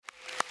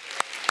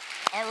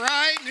All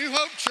right, New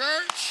Hope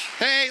Church.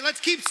 Hey, let's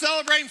keep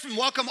celebrating from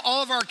welcome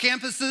all of our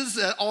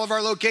campuses at all of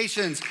our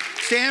locations.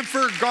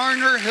 Stanford,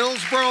 Garner,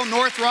 Hillsborough,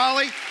 North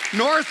Raleigh,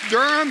 North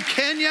Durham,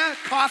 Kenya,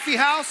 Coffee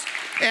House,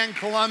 and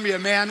Columbia.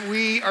 Man,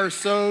 we are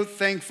so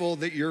thankful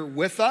that you're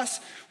with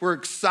us. We're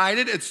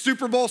excited. It's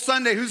Super Bowl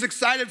Sunday. Who's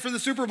excited for the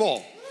Super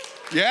Bowl?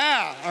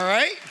 Yeah, all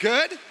right,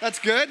 good. That's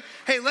good.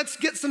 Hey, let's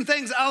get some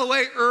things out of the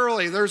way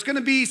early. There's gonna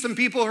be some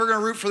people who are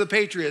gonna root for the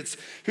Patriots.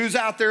 Who's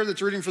out there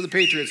that's rooting for the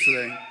Patriots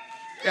today?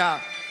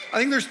 Yeah, I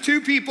think there's 2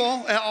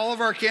 people at all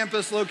of our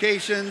campus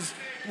locations.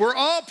 We're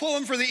all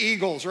pulling for the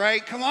Eagles,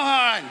 right? Come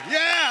on,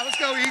 yeah, let's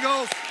go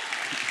Eagles.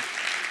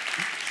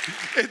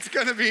 It's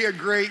gonna be a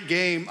great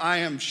game, I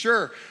am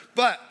sure.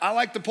 But I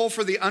like to pull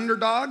for the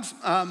underdogs.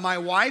 My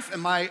wife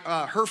and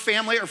her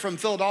family are from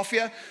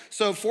Philadelphia,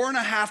 so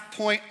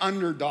 4.5-point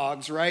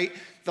underdogs, right?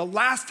 The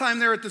last time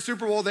they were at the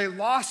Super Bowl, they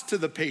lost to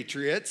the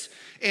Patriots,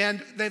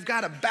 and they've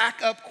got a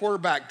backup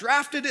quarterback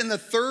drafted in the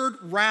 3rd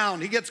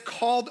round. He gets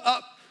called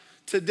up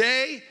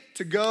today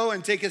to go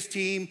and take his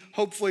team,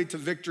 hopefully to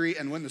victory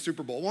and win the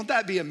Super Bowl. Won't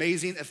that be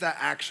amazing if that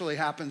actually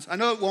happens? I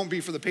know it won't be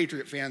for the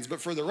Patriot fans,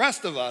 but for the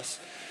rest of us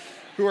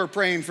who are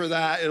praying for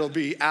that, it'll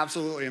be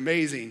absolutely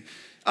amazing.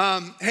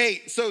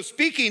 Hey, so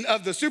speaking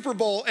of the Super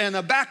Bowl and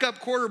a backup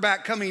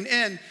quarterback coming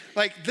in,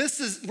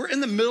 we're in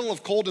the middle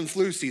of cold and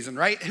flu season,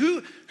 right?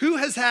 Who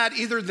has had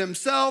either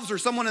themselves or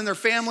someone in their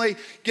family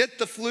get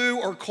the flu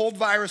or cold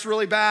virus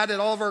really bad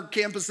at all of our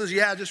campuses?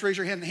 Yeah, just raise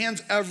your hand.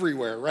 Hands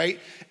everywhere, right?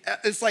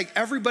 It's like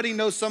everybody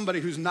knows somebody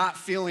who's not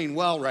feeling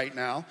well right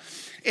now.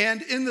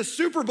 And in the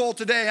Super Bowl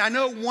today, I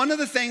know one of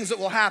the things that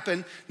will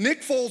happen,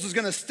 Nick Foles is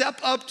gonna step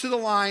up to the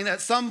line at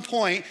some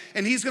point,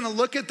 and he's gonna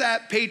look at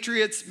that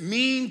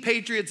mean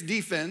Patriots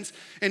defense,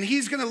 and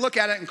he's gonna look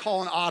at it and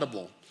call an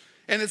audible.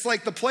 And it's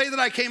like the play that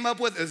I came up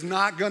with is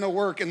not gonna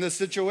work in this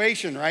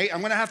situation, right?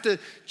 I'm gonna have to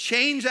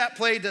change that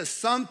play to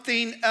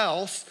something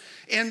else.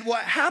 And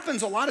what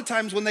happens a lot of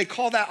times when they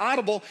call that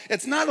audible,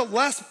 it's not a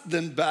less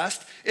than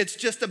best, it's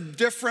just a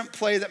different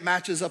play that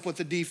matches up with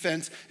the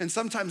defense. And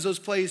sometimes those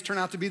plays turn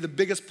out to be the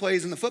biggest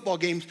plays in the football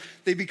games.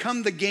 They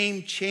become the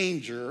game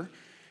changer,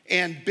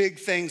 and big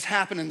things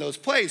happen in those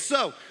plays.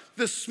 So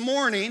this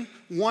morning,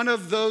 one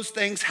of those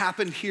things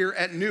happened here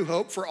at New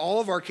Hope for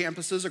all of our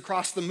campuses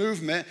across the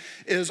movement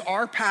is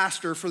our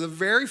pastor, for the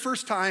very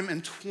first time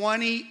in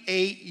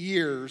 28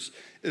 years,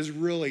 is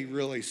really,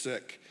 really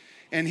sick.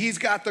 And he's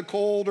got the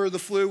cold or the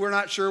flu. We're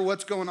not sure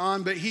what's going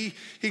on, but he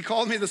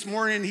called me this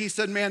morning and he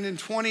said, man, in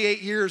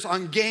 28 years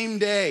on game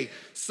day,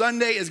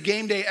 Sunday is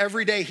game day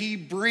every day. He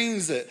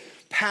brings it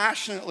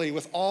passionately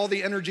with all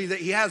the energy that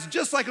he has,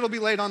 just like it'll be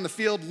laid on the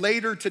field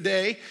later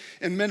today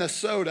in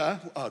Minnesota.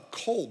 A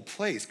cold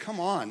place,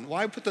 come on.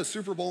 Why put the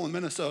Super Bowl in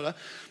Minnesota?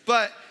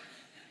 But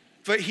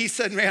he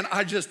said, man,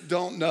 I just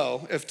don't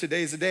know if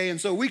today's the day.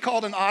 And so we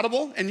called an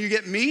audible, and you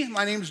get me.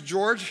 My name's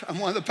George. I'm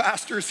one of the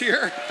pastors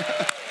here.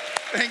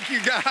 Thank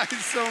you guys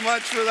so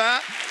much for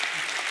that.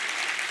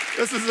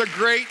 This is a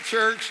great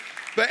church.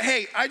 But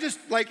hey, I just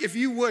if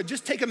you would,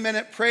 just take a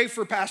minute, pray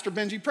for Pastor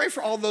Benji, pray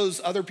for all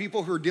those other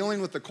people who are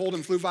dealing with the cold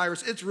and flu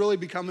virus. It's really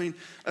becoming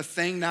a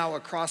thing now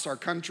across our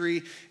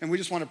country, and we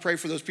just want to pray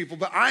for those people.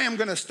 But I am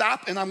gonna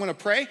stop and I'm gonna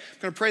pray. I'm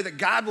gonna pray that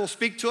God will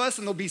speak to us,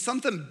 and there'll be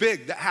something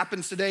big that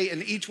happens today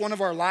in each one of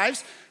our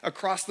lives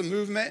across the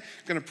movement.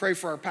 I'm gonna pray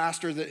for our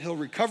pastor that he'll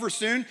recover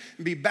soon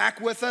and be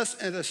back with us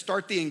and to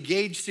start the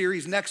Engage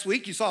series next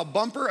week. You saw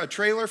a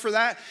trailer for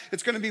that.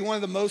 It's gonna be one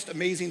of the most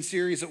amazing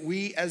series that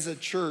we as a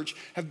church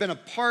have been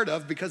a part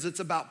of, because it's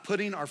about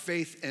putting our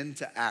faith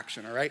into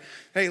action, all right?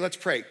 Hey, let's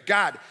pray.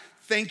 God,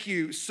 thank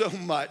you so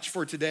much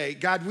for today.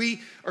 God,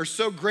 we are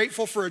so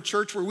grateful for a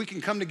church where we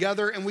can come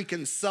together and we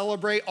can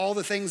celebrate all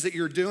the things that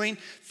you're doing.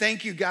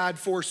 Thank you, God,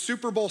 for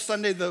Super Bowl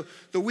Sunday, the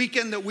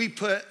weekend that we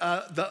put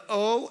the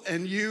O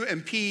and U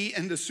and P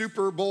into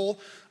Super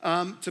Bowl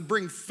to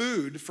bring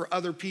food for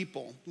other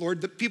people. Lord,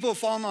 the people have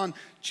fallen on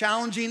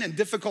challenging and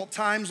difficult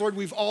times. Lord,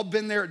 we've all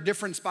been there at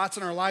different spots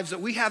in our lives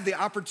that we have the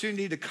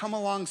opportunity to come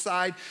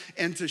alongside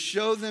and to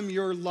show them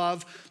your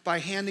love by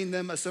handing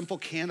them a simple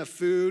can of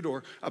food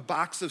or a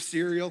box of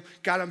cereal.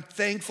 God, I'm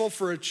thankful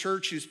for a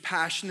church who's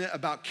passionate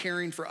about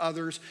caring for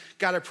others.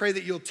 God, I pray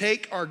that you'll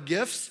take our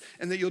gifts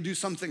and that you'll do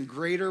something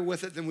greater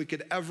with it than we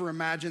could ever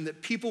imagine,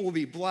 that people will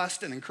be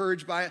blessed and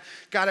encouraged by it.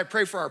 God, I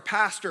pray for our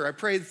pastor. I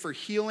pray for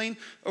healing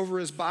over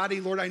his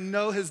body. Lord, I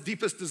know his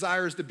deepest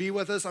desire is to be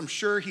with us. I'm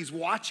sure he's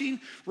watching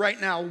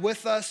right now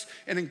with us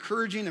and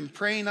encouraging and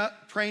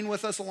praying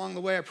with us along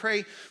the way. I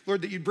pray,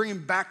 Lord, that you'd bring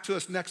him back to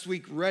us next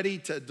week ready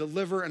to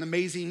deliver an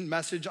amazing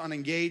message on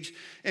Engage.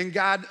 And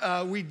God,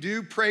 we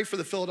do pray for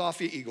the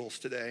Philadelphia Eagles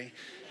today.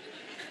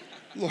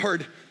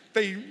 Lord,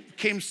 they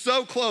came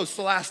so close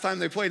the last time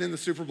they played in the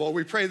Super Bowl.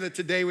 We pray that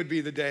today would be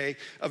the day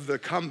of the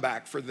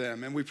comeback for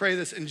them. And we pray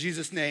this in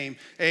Jesus' name,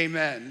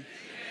 amen.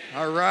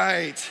 All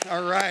right.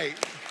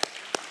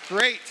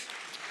 Great.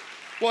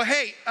 Well,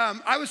 hey,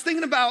 I was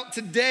thinking about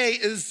today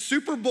is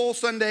Super Bowl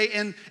Sunday,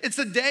 and it's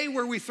a day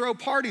where we throw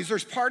parties.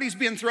 There's parties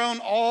being thrown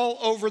all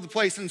over the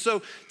place. And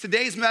so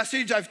today's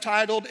message I've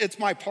titled, It's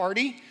My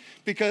Party,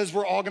 because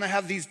we're all gonna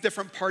have these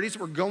different parties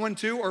that we're going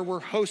to or we're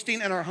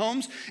hosting in our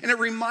homes. And it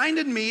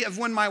reminded me of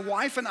when my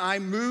wife and I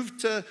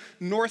moved to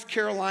North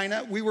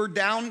Carolina. We were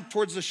down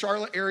towards the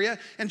Charlotte area,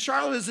 and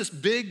Charlotte is this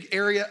big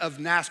area of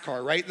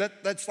NASCAR, right?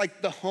 That's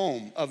like the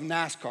home of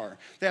NASCAR.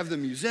 They have the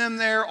museum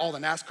there, all the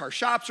NASCAR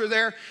shops are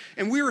there,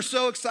 and we were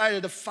so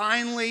excited to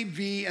finally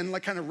be in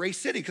like kind of race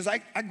city, because I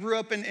grew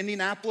up in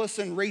Indianapolis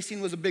and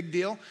racing was a big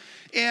deal.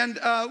 And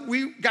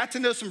we got to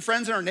know some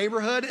friends in our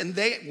neighborhood, and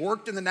they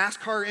worked in the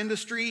NASCAR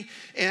industry.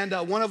 And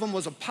one of them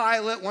was a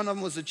pilot. One of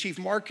them was the chief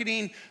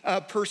marketing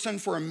person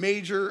for a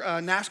major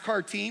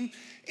NASCAR team.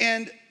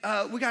 And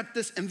we got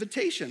this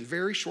invitation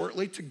very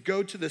shortly to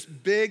go to this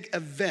big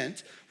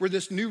event where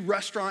this new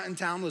restaurant in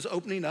town was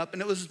opening up.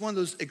 And it was one of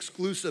those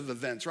exclusive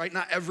events, right?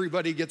 Not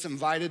everybody gets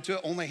invited to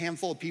it, only a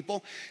handful of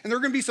people. And there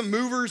are gonna be some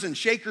movers and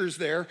shakers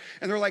there.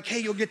 And they're like, hey,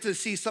 you'll get to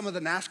see some of the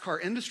NASCAR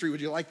industry.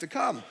 Would you like to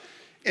come?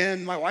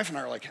 And my wife and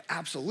I are like,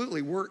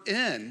 absolutely, we're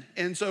in.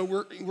 And so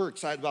we're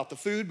excited about the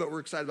food, but we're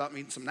excited about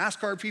meeting some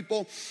NASCAR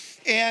people.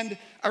 And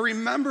I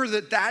remember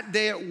that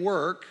day at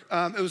work,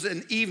 it was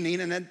an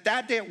evening, and then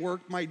that day at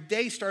work, my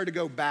day started to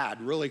go bad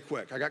really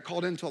quick. I got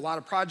called into a lot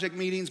of project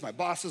meetings. My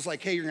boss is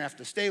like, hey, you're gonna have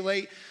to stay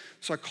late.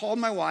 So I called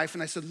my wife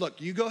and I said, look,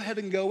 you go ahead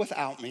and go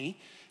without me.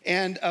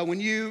 And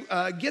when you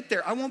get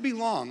there, I won't be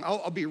long.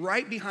 I'll be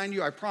right behind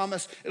you, I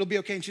promise. It'll be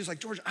okay. And she's like,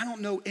 George, I don't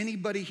know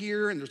anybody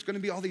here, and there's gonna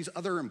be all these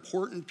other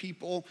important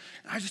people,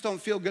 and I just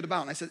don't feel good about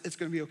it. And I said, it's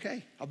gonna be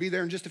okay. I'll be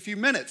there in just a few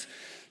minutes.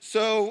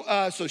 So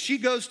she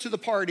goes to the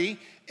party,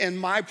 and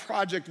my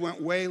project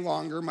went way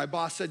longer. My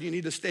boss said, you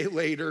need to stay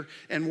later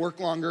and work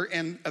longer.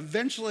 And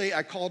eventually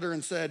I called her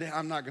and said,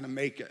 I'm not gonna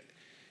make it.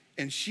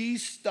 And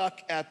she's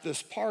stuck at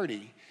this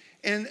party.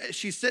 And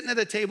she's sitting at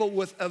a table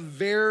with a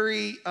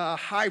very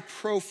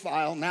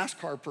high-profile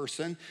NASCAR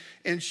person,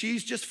 and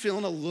she's just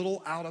feeling a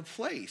little out of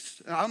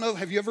place. I don't know,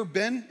 have you ever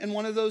been in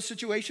one of those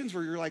situations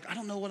where you're like, I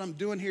don't know what I'm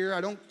doing here,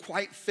 I don't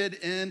quite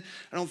fit in,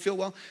 I don't feel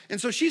well? And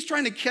so she's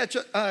trying to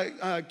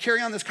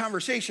carry on this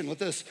conversation with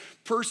this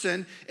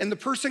person, and the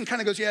person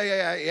kind of goes,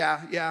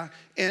 yeah,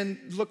 and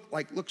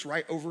looks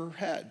right over her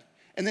head.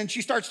 And then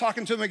she starts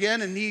talking to him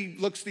again, and he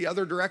looks the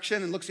other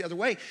direction and looks the other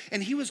way.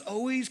 And he was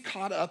always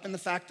caught up in the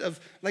fact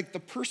of, like, the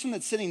person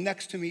that's sitting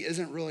next to me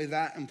isn't really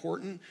that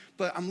important,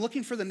 but I'm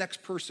looking for the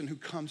next person who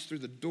comes through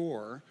the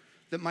door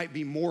that might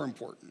be more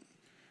important,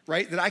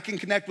 right? That I can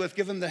connect with,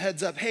 give them the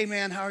heads up. Hey,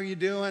 man, how are you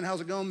doing?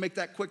 How's it going? Make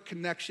that quick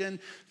connection,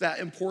 that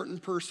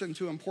important person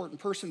to important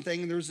person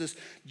thing. And there's this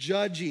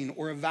judging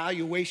or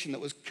evaluation that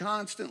was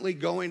constantly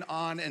going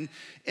on and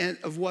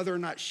of whether or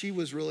not she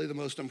was really the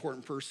most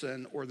important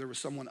person, or there was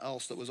someone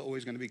else that was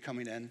always going to be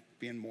coming in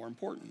being more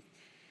important.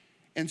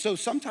 And so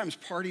sometimes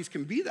parties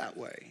can be that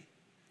way,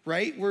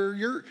 right? Where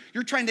you're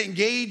trying to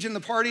engage in the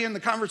party and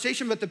the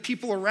conversation, but the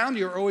people around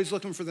you are always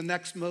looking for the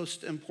next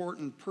most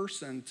important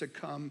person to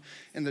come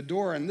in the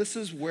door. And this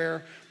is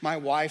where my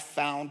wife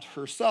found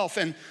herself.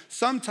 And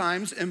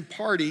sometimes in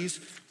parties,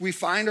 we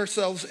find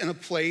ourselves in a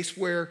place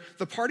where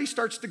the party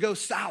starts to go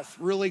south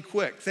really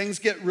quick. Things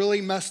get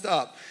really messed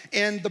up.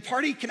 And the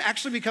party can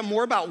actually become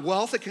more about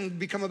wealth. It can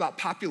become about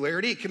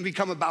popularity. It can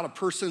become about a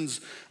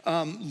person's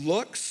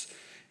looks.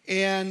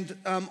 And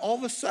all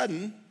of a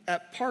sudden,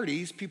 at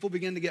parties, people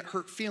begin to get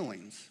hurt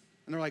feelings.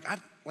 And they're like,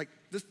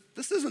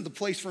 this isn't the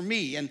place for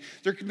me. And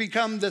there can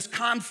become this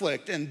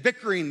conflict and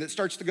bickering that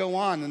starts to go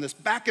on, and this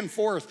back and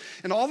forth.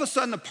 And all of a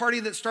sudden, a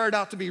party that started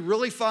out to be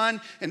really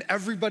fun and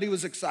everybody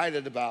was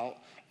excited about,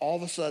 all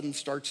of a sudden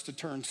starts to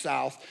turn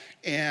south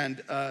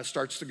and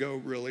starts to go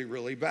really,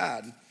 really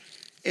bad.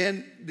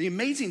 And the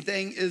amazing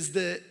thing is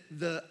that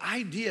the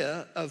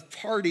idea of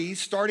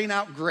parties starting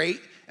out great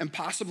and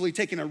possibly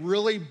taking a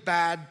really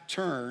bad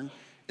turn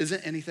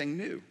isn't anything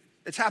new.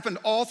 It's happened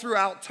all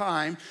throughout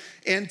time.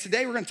 And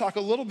today we're going to talk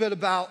a little bit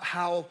about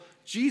how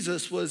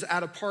Jesus was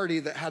at a party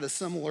that had a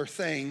similar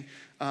thing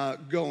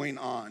going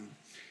on.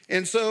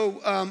 And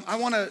so I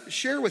want to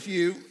share with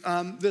you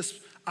this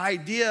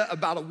idea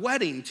about a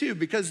wedding too,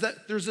 because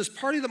there's this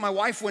party that my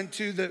wife went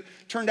to that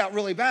turned out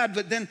really bad,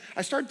 but then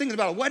I started thinking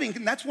about a wedding,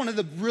 and that's one of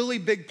the really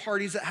big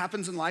parties that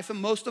happens in life, and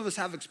most of us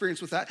have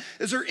experience with that.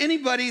 Is there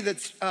anybody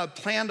that's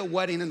planned a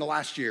wedding in the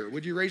last year?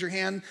 Would you raise your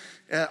hand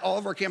at all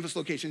of our campus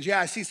locations?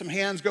 Yeah, I see some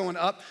hands going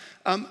up.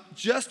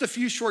 Just a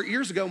few short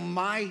years ago,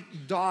 my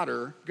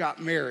daughter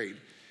got married.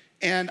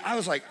 And I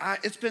was like,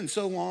 it's been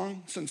so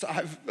long since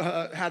I've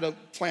had to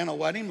plan a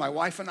wedding. My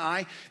wife and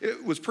I,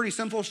 it was pretty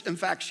simple. In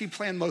fact, she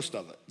planned most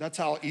of it. That's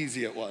how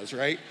easy it was,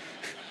 right?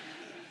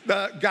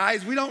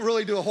 Guys, we don't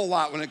really do a whole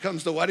lot when it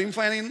comes to wedding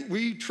planning.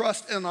 We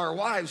trust in our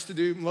wives to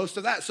do most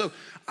of that. So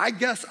I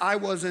guess I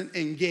wasn't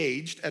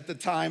engaged at the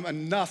time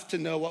enough to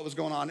know what was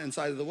going on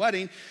inside of the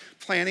wedding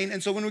planning.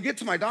 And so when we get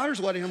to my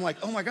daughter's wedding, I'm like,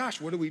 oh my gosh,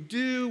 what do we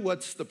do?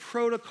 What's the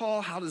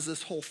protocol? How does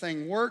this whole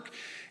thing work?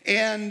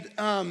 And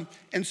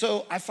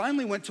so I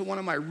finally went to one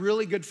of my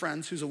really good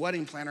friends who's a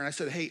wedding planner, and I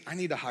said, hey, I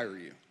need to hire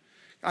you.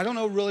 I don't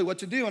know really what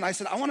to do. And I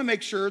said, I want to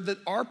make sure that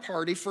our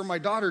party for my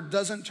daughter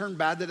doesn't turn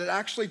bad, that it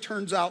actually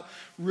turns out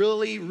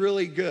really,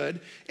 really good.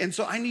 And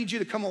so I need you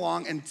to come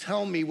along and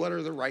tell me what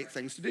are the right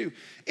things to do.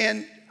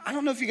 And I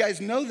don't know if you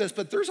guys know this,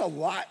 but there's a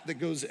lot that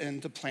goes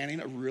into planning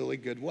a really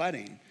good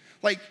wedding.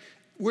 Like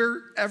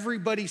where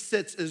everybody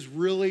sits is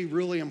really,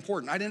 really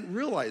important. I didn't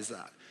realize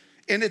that.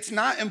 And it's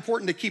not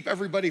important to keep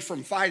everybody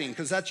from fighting,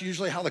 because that's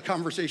usually how the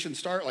conversations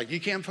start. Like you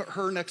can't put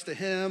her next to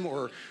him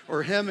or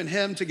him and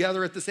him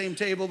together at the same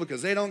table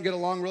because they don't get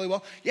along really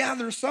well. Yeah,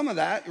 there's some of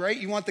that, right?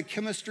 You want the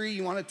chemistry,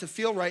 you want it to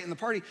feel right in the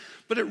party.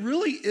 But it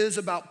really is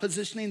about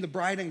positioning the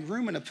bride and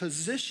groom in a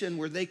position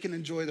where they can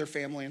enjoy their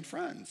family and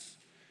friends.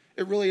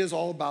 It really is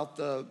all about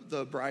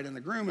the bride and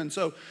the groom. And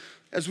so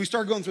as we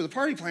start going through the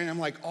party planning, I'm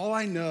like, all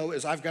I know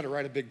is I've got to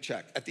write a big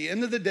check. At the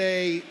end of the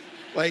day,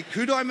 like,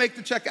 who do I make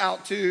the check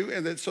out to?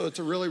 And then, so it's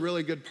a really,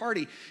 really good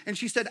party. And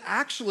she said,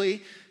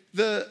 actually,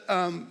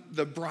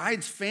 the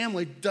bride's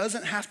family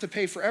doesn't have to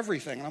pay for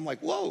everything. And I'm like,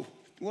 whoa.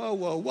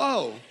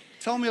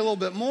 Tell me a little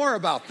bit more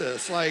about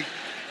this. Like,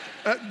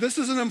 this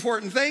is an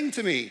important thing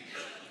to me.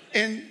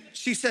 And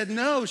she said,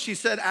 no. She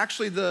said,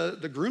 actually,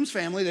 the groom's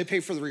family, they pay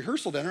for the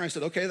rehearsal dinner. I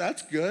said, okay,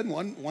 that's good.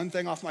 One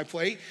thing off my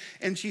plate.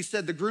 And she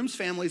said, the groom's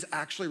family is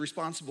actually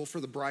responsible for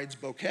the bride's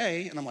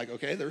bouquet. And I'm like,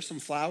 okay, there's some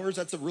flowers.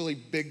 That's a really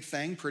big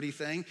thing, pretty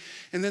thing.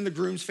 And then the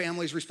groom's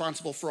family is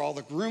responsible for all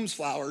the groom's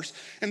flowers.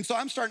 And so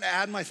I'm starting to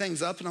add my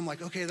things up. And I'm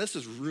like, okay, this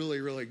is really,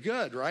 really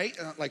good, right?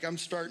 Like I'm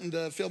starting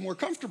to feel more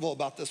comfortable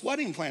about this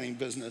wedding planning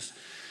business.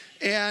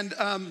 And,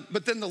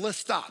 but then the list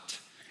stopped.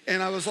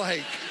 And I was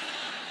like,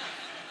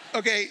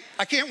 okay,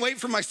 I can't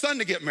wait for my son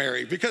to get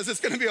married because it's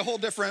gonna be a whole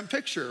different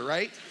picture,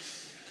 right?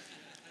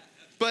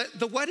 But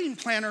the wedding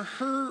planner,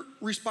 her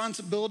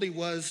responsibility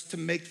was to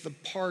make the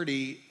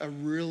party a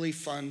really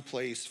fun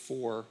place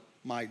for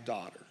my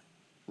daughter,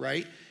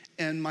 right?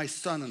 And my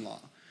son-in-law.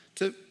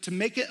 To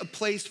make it a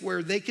place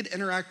where they could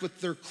interact with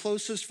their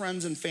closest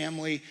friends and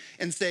family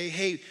and say,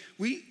 hey,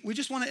 we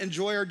just wanna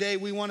enjoy our day.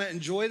 We wanna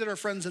enjoy that our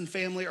friends and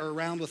family are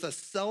around with us,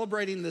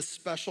 celebrating this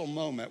special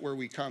moment where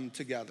we come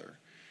together.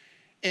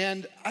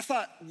 And I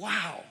thought,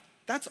 wow,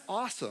 that's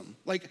awesome.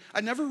 Like, I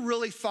never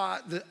really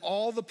thought that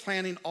all the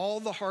planning, all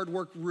the hard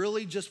work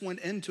really just went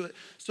into it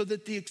so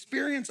that the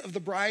experience of the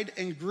bride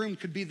and groom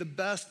could be the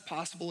best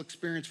possible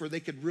experience where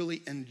they could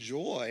really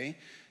enjoy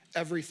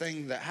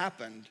everything that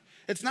happened.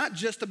 It's not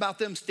just about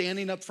them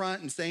standing up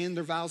front and saying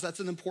their vows. That's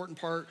an important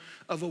part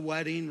of a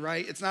wedding,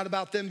 right? It's not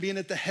about them being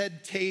at the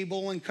head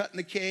table and cutting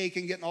the cake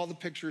and getting all the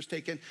pictures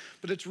taken,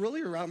 but it's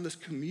really around this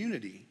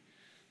community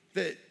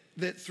that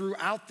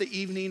throughout the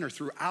evening or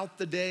throughout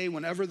the day,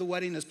 whenever the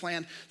wedding is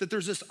planned, that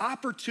there's this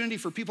opportunity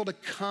for people to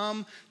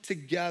come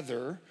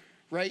together,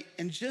 right?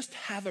 And just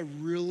have a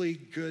really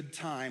good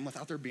time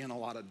without there being a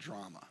lot of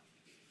drama.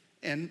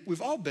 And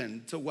we've all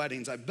been to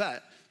weddings, I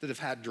bet, that have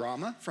had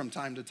drama from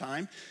time to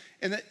time,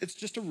 and that it's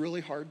just a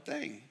really hard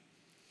thing.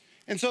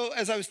 And so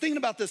as I was thinking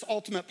about this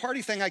ultimate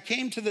party thing, I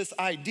came to this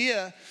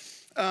idea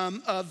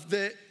of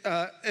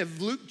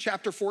Luke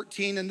chapter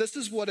 14, and this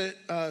is what it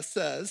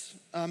says.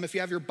 If you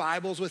have your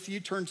Bibles with you,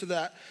 turn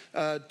to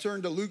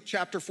Luke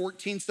chapter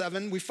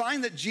 14:7. We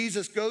find that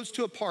Jesus goes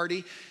to a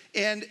party,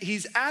 and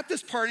he's at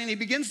this party, and he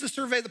begins to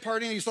survey the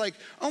party, and he's like,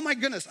 oh my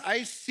goodness,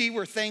 I see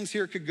where things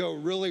here could go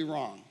really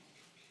wrong.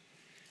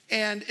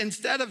 And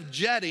instead of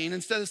jetting,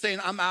 instead of saying,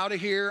 I'm out of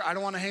here, I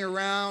don't want to hang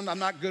around, I'm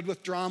not good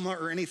with drama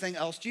or anything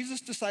else, Jesus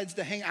decides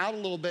to hang out a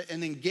little bit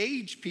and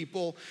engage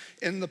people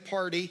in the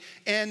party.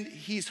 And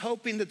he's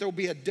hoping that there'll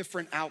be a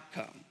different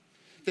outcome,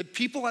 that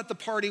people at the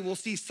party will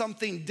see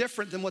something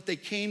different than what they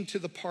came to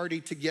the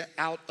party to get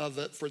out of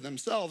it for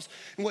themselves.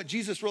 And what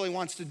Jesus really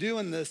wants to do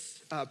in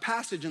this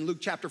passage in Luke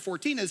chapter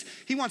 14 is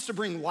he wants to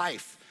bring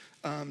life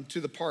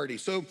to the party.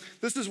 So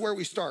this is where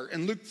we start.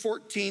 In Luke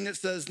 14, it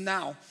says,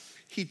 now,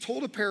 he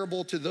told a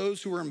parable to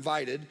those who were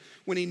invited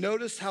when he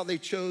noticed how they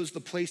chose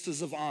the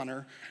places of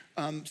honor,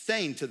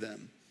 saying to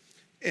them,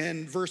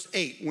 in verse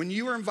 8, when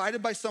you are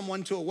invited by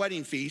someone to a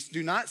wedding feast,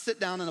 do not sit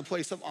down in a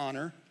place of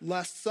honor,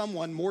 lest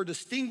someone more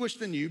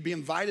distinguished than you be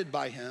invited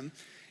by him,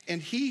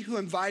 and he who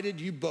invited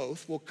you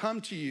both will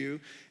come to you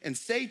and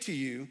say to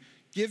you,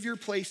 give your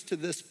place to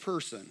this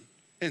person,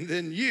 and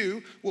then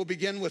you will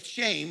begin with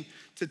shame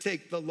to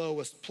take the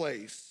lowest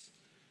place.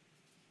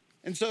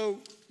 And so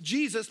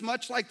Jesus,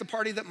 much like the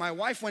party that my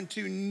wife went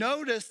to,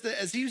 noticed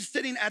that as he was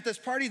sitting at this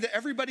party that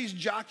everybody's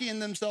jockeying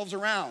themselves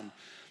around.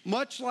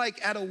 Much like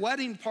at a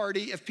wedding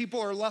party, if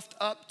people are left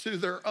up to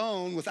their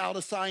own without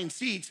assigned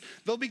seats,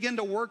 they'll begin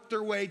to work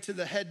their way to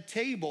the head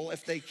table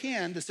if they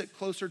can to sit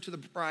closer to the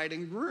bride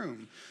and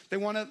groom. They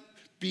want to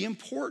be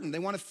important. They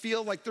want to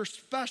feel like they're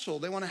special.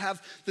 They want to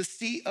have the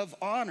seat of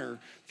honor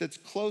that's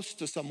close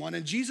to someone.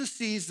 And Jesus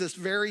sees this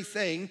very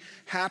thing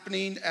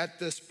happening at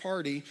this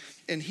party,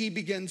 and he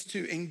begins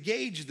to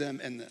engage them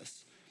in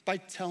this by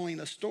telling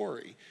a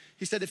story.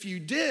 He said, if you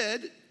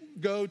did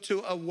go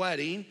to a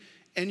wedding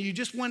and you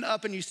just went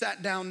up and you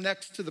sat down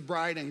next to the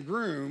bride and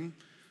groom,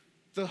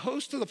 the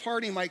host of the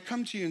party might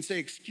come to you and say,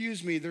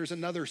 excuse me, there's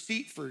another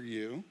seat for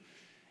you.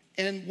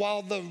 And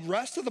while the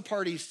rest of the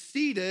party's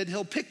seated,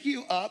 he'll pick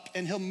you up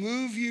and he'll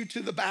move you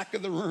to the back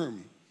of the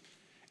room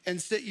and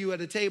sit you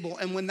at a table.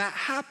 And when that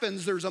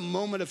happens, there's a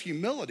moment of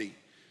humility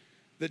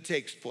that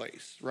takes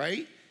place,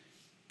 right?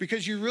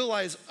 Because you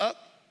realize,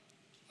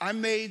 I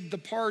made the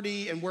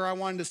party and where I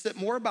wanted to sit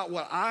more about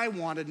what I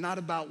wanted, not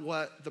about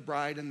what the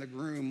bride and the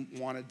groom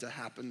wanted to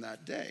happen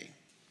that day.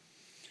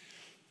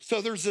 So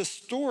there's this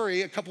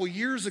story a couple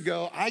years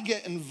ago. I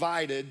get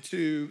invited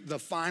to the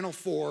Final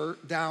Four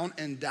down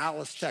in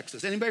Dallas,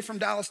 Texas. Anybody from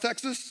Dallas,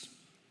 Texas?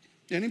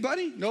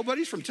 Anybody?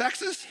 Nobody's from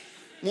Texas?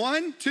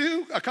 One,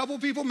 two, a couple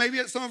people, maybe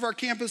at some of our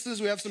campuses,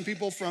 we have some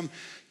people from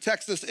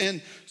Texas.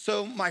 And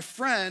so my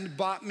friend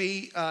bought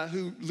me,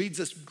 who leads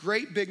this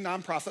great big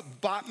nonprofit,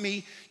 bought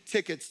me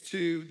tickets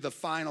to the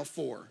Final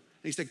Four.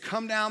 And he said,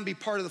 come down, be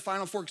part of the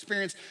Final Four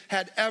experience,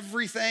 had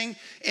everything.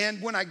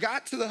 And when I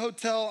got to the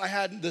hotel, I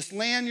had this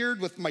lanyard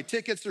with my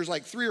tickets. There's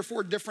like 3 or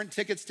 4 different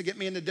tickets to get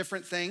me into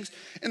different things.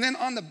 And then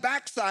on the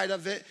back side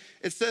of it,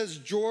 it says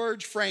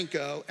George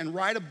Franco, and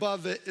right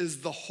above it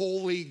is the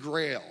Holy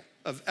Grail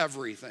of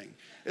everything.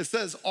 It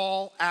says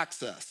all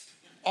access,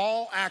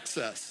 all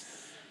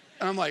access.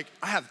 And I'm like,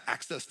 I have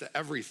access to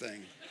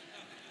everything.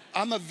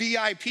 I'm a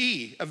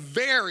VIP, a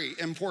very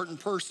important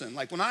person.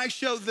 Like when I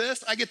show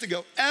this, I get to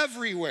go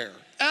everywhere.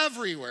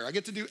 I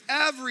get to do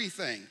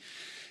everything.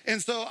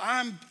 And so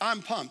I'm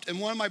pumped. And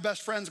one of my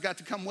best friends got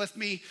to come with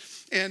me.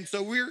 And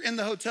so we're in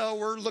the hotel,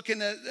 we're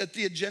looking at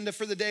the agenda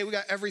for the day. We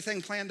got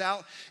everything planned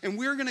out. And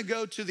we're gonna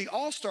go to the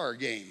All-Star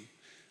game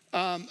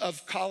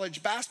of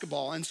college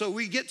basketball. And so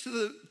we get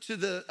to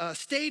the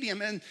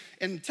stadium,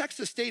 and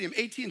Texas Stadium,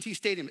 AT&T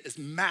Stadium, is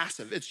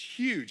massive. It's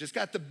huge. It's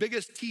got the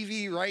biggest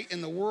TV right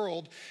in the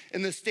world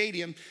in the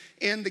stadium.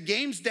 And the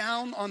game's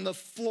down on the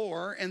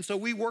floor. And so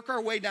we work our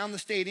way down the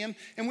stadium,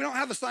 and we don't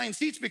have assigned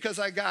seats because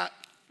I got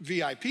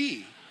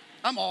VIP.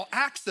 I'm all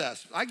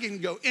access. I can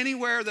go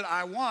anywhere that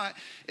I want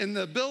in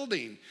the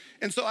building.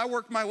 And so I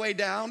worked my way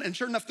down, and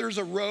sure enough, there's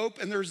a rope,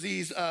 and there's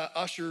these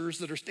ushers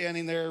that are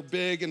standing there,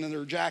 big, and in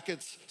their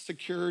jackets,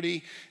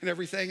 security, and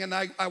everything. And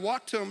I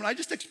walked to them, and I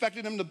just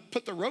expected them to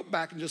put the rope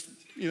back and just,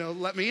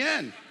 let me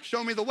in,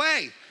 show me the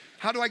way.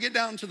 How do I get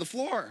down to the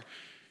floor?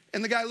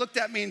 And the guy looked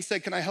at me and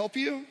said, can I help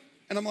you?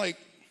 And I'm like,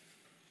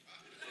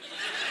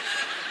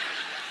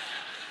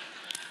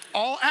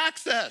 all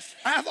access.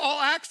 I have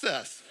all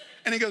access.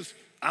 And he goes,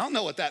 I don't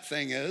know what that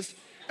thing is.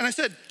 And I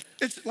said,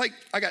 it's like,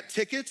 I got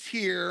tickets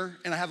here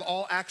and I have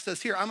all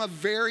access here. I'm a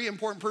very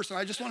important person.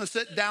 I just want to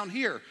sit down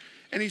here.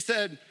 And he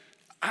said,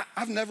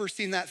 I've never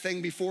seen that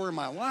thing before in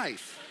my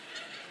life.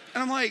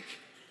 And I'm like,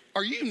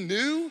 are you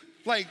new?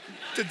 Like,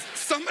 did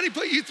somebody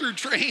put you through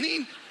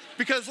training?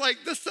 Because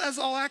this says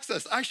all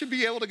access. I should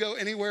be able to go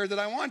anywhere that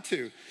I want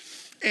to.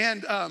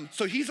 And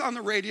so he's on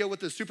the radio with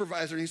the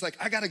supervisor, and he's like,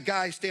 I got a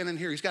guy standing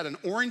here. He's got an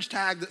orange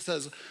tag that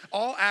says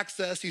all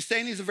access. He's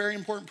saying he's a very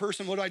important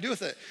person. What do I do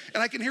with it?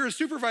 And I can hear his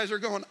supervisor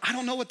going, I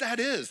don't know what that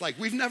is.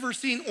 We've never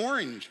seen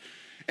orange.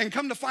 And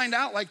come to find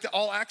out, the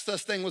all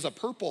access thing was a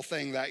purple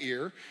thing that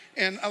year.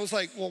 And I was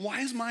like, well,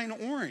 why is mine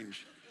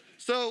orange?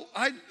 So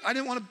I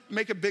didn't want to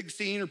make a big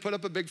scene or put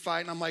up a big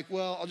fight. And I'm like,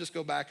 well, I'll just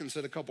go back and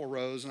sit a couple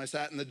rows. And I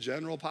sat in the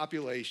general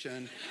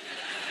population.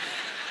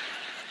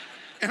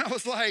 And I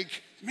was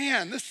like,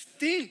 man, this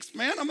stinks,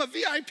 man. I'm a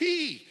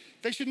VIP.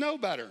 They should know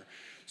better.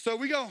 So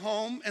we go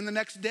home, and the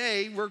next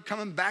day, we're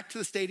coming back to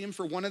the stadium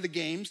for one of the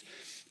games,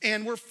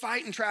 and we're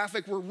fighting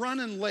traffic. We're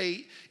running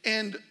late,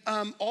 and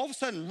all of a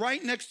sudden,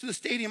 right next to the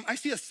stadium, I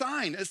see a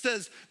sign. It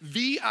says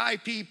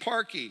VIP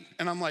parking,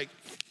 and I'm like,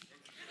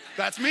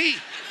 that's me.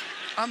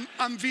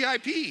 I'm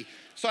VIP.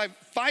 So I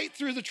fight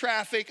through the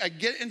traffic. I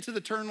get into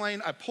the turn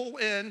lane. I pull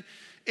in,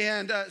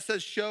 and it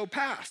says show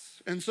pass.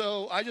 And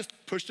so I just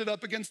pushed it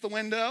up against the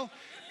window,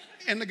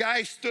 and the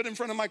guy stood in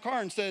front of my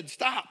car and said,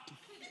 stop.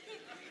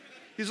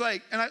 He's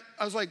like, and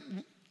I was like,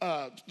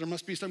 there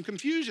must be some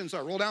confusion. So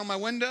I roll down my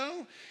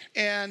window,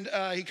 and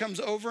he comes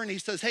over and he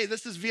says, hey,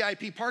 this is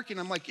VIP parking.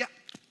 I'm like, yeah,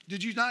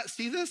 did you not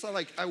see this?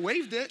 I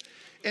waved it.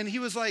 And he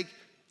was like,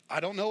 I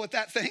don't know what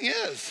that thing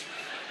is.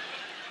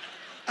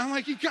 I'm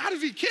like, you gotta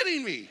be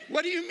kidding me.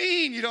 What do you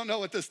mean you don't know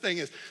what this thing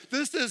is?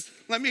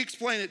 Let me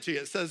explain it to you.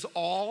 It says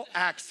all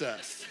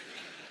access.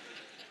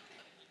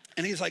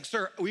 And he's like,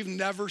 sir, we've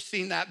never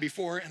seen that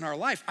before in our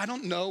life. I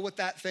don't know what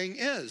that thing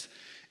is.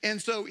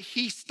 And so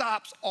he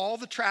stops all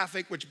the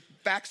traffic, which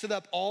backs it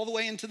up all the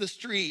way into the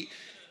street.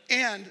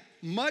 And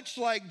much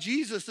like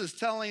Jesus is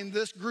telling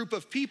this group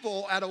of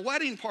people at a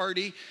wedding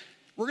party,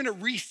 we're gonna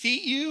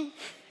reseat you.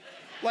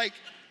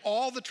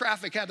 All the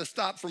traffic had to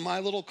stop for my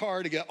little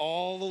car to get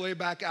all the way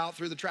back out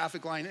through the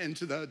traffic line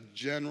into the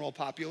general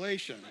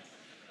population.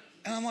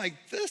 And I'm like,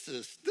 this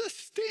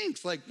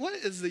stinks. What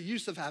is the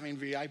use of having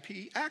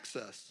VIP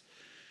access?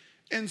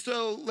 And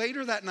so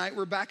later that night,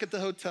 we're back at the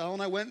hotel,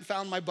 and I went and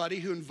found my buddy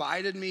who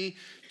invited me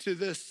to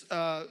this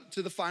to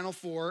the Final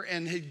Four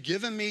and had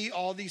given me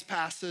all these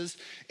passes.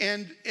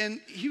 And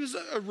he was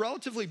a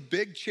relatively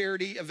big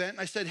charity event.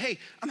 And I said, hey,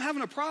 I'm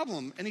having a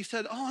problem. And he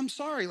said, oh, I'm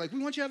sorry. Like, we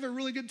want you to have a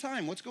really good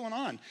time. What's going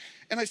on?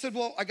 And I said,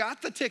 well, I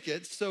got the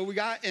tickets, so we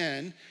got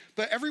in.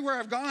 But everywhere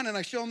I've gone and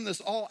I show them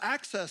this all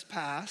access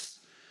pass,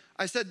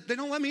 I said, they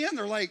don't let me in.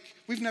 They're like,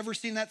 we've never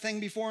seen that thing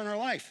before in our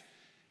life.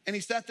 And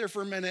he sat there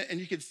for a minute, and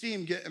you could see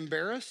him get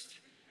embarrassed.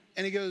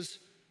 And he goes,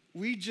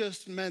 we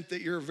just meant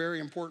that you're a very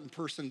important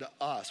person to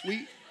us.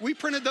 We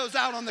printed those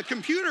out on the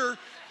computer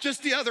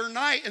just the other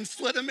night and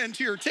slid them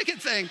into your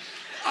ticket thing.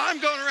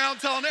 I'm going around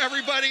telling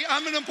everybody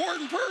I'm an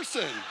important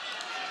person.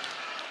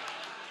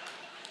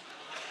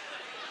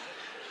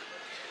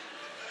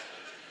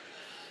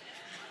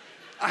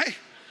 I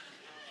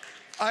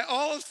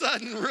all of a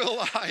sudden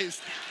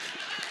realized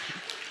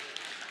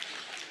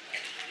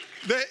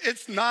that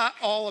it's not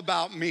all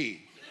about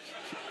me.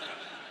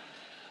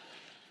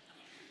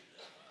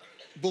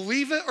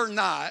 Believe it or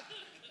not,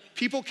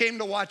 people came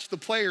to watch the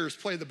players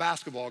play the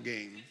basketball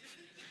game.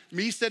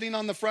 Me sitting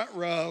on the front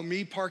row,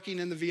 me parking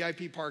in the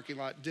VIP parking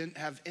lot didn't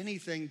have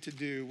anything to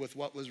do with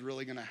what was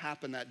really gonna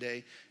happen that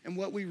day and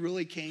what we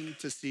really came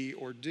to see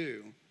or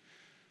do.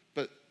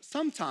 But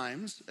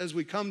sometimes, as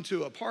we come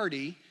to a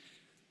party,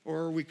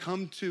 or we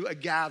come to a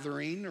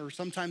gathering, or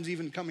sometimes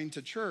even coming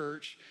to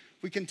church,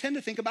 we can tend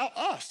to think about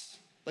us,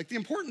 like the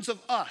importance of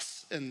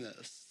us in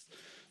this.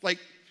 Like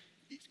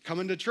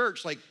coming to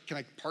church, like, can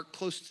I park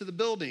close to the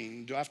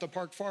building? Do I have to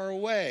park far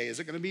away? Is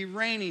it gonna be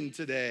raining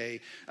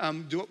today?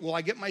 Will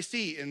I get my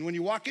seat? And when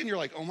you walk in, you're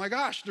like, oh my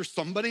gosh, there's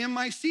somebody in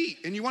my seat.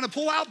 And you wanna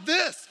pull out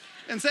this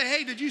and say,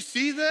 hey, did you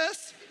see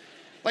this?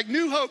 Like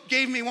New Hope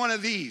gave me one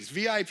of these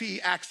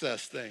VIP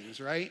access things,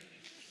 right?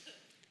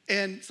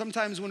 And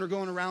sometimes when we're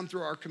going around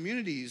through our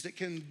communities, it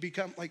can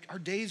become like our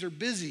days are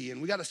busy and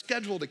we got a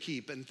schedule to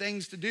keep and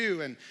things to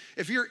do. And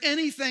if you're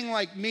anything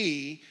like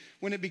me,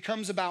 when it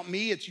becomes about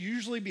me, it's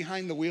usually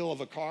behind the wheel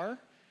of a car.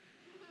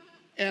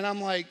 And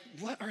I'm like,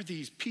 what are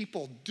these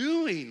people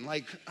doing?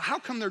 Like, how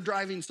come they're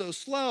driving so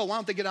slow? Why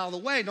don't they get out of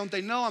the way? Don't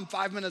they know I'm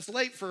 5 minutes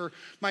late for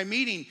my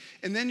meeting?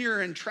 And then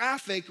you're in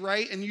traffic,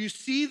 right? And you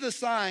see the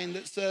sign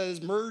that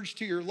says merge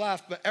to your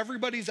left, but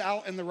everybody's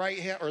out in the right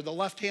hand or the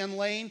left-hand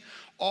lane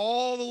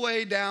all the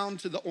way down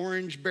to the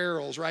orange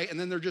barrels, right? And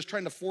then they're just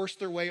trying to force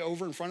their way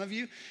over in front of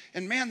you.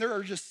 And man, there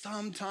are just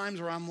some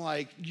times where I'm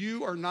like,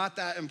 you are not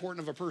that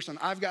important of a person.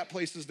 I've got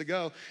places to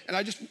go. And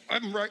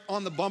I'm right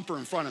on the bumper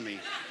in front of me.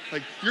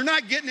 Like, you're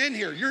not getting in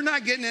here. You're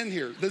not getting in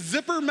here. The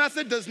zipper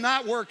method does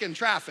not work in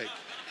traffic.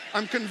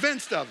 I'm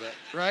convinced of it,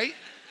 right?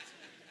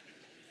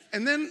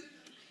 And then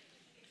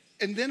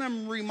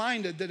I'm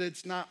reminded that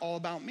it's not all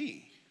about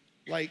me.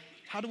 Like,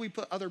 how do we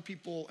put other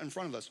people in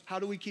front of us? How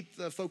do we keep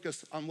the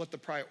focus on what the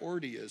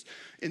priority is?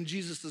 In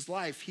Jesus'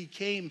 life, he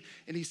came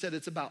and he said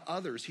it's about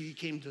others. He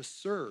came to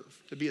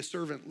serve, to be a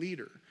servant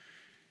leader.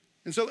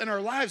 And so in our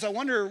lives, I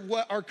wonder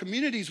what our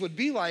communities would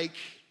be like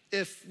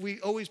if we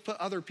always put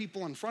other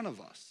people in front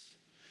of us.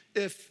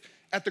 If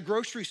at the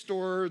grocery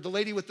store, the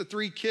lady with the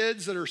 3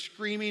 kids that are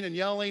screaming and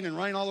yelling and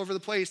running all over the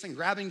place and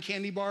grabbing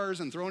candy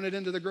bars and throwing it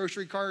into the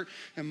grocery cart,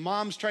 and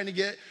mom's trying to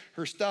get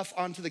her stuff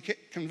onto the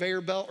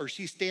conveyor belt, or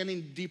she's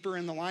standing deeper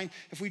in the line,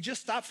 if we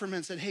just stopped for a minute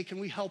and said, hey,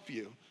 can we help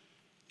you?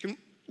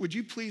 Would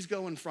you please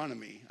go in front of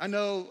me? I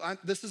know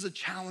this is a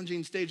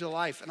challenging stage of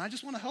life, and I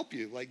just want to help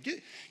you. Like,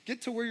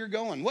 get to where you're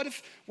going. What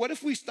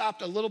if we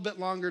stopped a little bit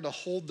longer to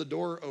hold the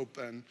door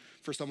open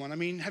for someone? I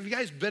mean, have you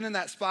guys been in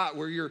that spot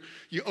where you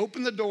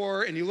open the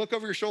door and you look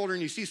over your shoulder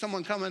and you see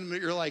someone coming, but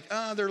you're like,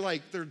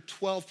 they're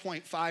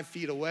 12.5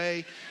 feet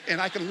away,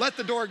 and I can let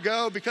the door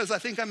go because I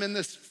think I'm in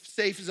this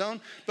safe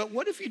zone. But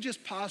what if you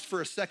just paused for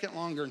a second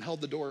longer and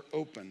held the door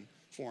open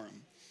for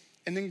them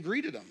and then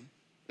greeted them?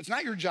 It's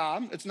not your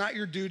job, it's not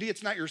your duty,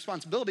 it's not your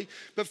responsibility,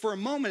 but for a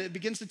moment, it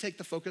begins to take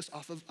the focus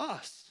off of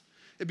us.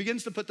 It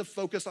begins to put the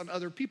focus on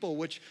other people,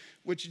 which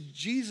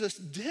Jesus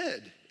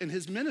did in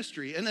his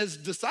ministry. And as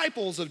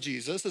disciples of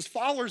Jesus, as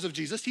followers of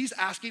Jesus, he's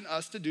asking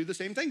us to do the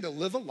same thing, to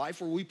live a life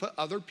where we put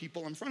other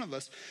people in front of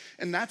us.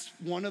 And that's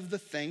one of the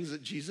things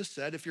that Jesus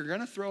said, if you're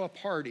gonna throw a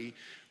party,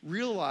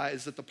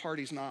 realize that the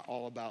party's not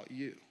all about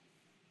you.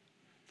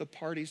 The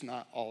party's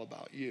not all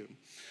about you.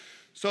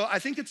 So I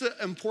think it's an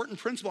important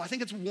principle. I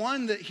think it's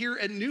one that here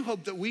at New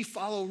Hope that we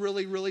follow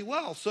really, really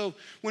well. So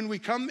when we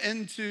come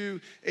into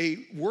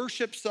a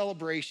worship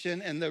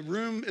celebration and the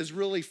room is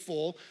really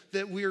full,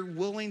 that we're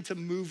willing to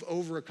move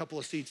over a couple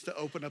of seats to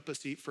open up a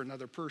seat for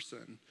another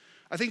person.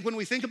 I think when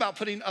we think about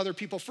putting other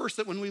people first,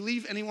 that when we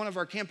leave any one of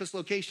our campus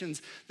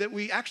locations, that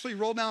we actually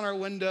roll down our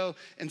window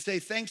and say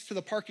thanks to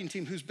the parking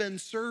team who's been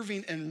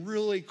serving in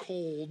really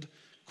cold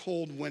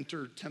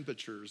winter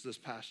temperatures this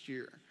past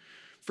year.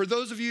 For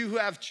those of you who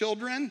have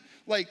children,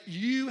 like,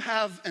 you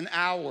have an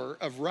hour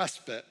of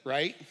respite,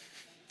 right?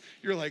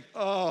 you're like,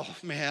 oh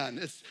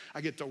man,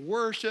 I get to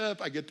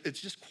worship, it's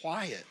just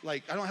quiet.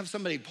 Like I don't have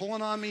somebody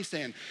pulling on me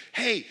saying,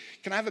 hey,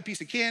 can I have a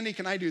piece of candy?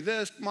 Can I do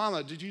this?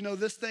 Mama, did you know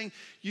this thing?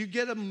 You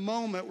get a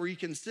moment where you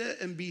can sit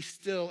and be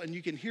still and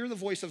you can hear the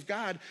voice of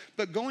God.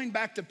 But going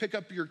back to pick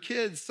up your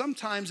kids,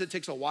 sometimes it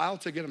takes a while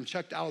to get them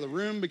checked out of the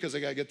room because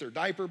they gotta get their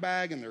diaper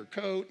bag and their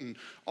coat and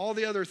all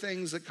the other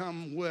things that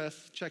come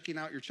with checking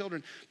out your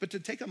children. But to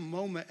take a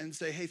moment and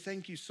say, hey,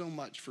 thank you so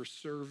much for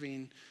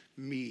serving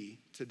me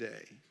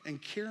today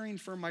and caring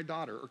for my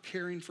daughter or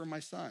caring for my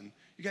son.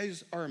 You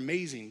guys are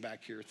amazing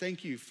back here.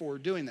 Thank you for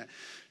doing that.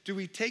 Do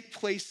we take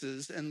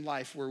places in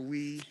life where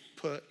we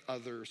put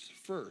others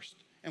first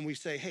and we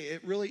say, hey,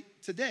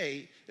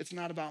 today, it's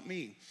not about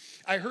me.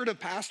 I heard a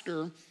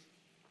pastor,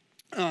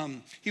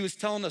 he was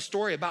telling a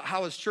story about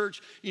how his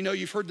church,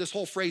 you've heard this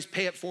whole phrase,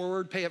 pay it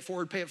forward, pay it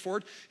forward, pay it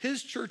forward.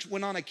 His church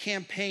went on a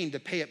campaign to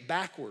pay it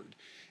backward.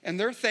 And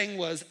their thing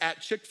was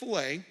at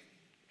Chick-fil-A,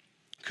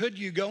 could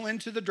you go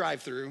into the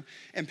drive-thru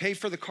and pay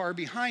for the car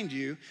behind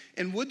you?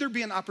 And would there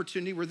be an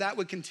opportunity where that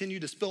would continue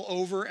to spill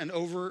over and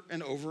over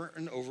and over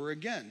and over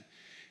again?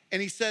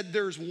 And he said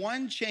there's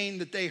one chain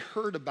that they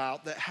heard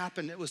about that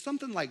happened. It was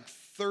something like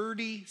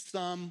 30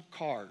 some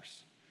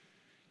cars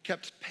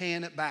kept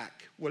paying it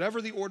back. Whatever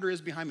the order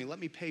is behind me, let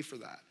me pay for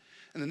that.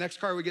 And the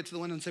next car would get to the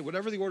window and say,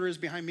 whatever the order is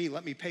behind me,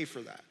 let me pay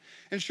for that.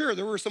 And sure,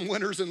 there were some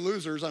winners and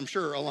losers, I'm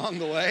sure, along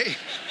the way.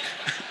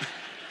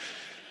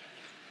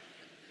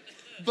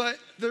 But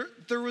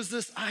there was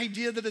this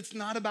idea that it's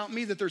not about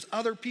me, that there's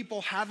other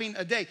people having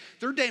a day.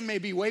 Their day may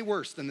be way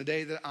worse than the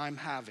day that I'm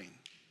having,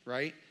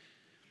 right?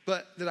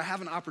 But that I have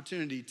an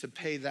opportunity to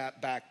pay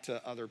that back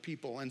to other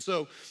people. And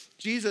so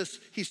Jesus,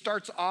 he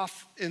starts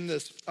off in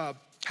this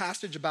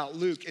passage about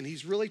Luke, and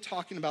he's really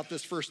talking about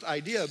this first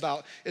idea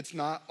about it's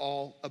not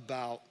all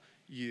about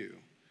you.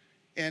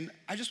 And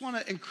I just want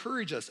to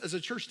encourage us as a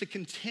church to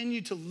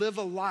continue to live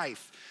a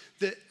life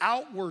that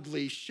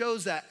outwardly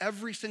shows that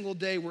every single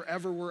day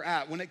wherever we're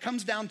at. When it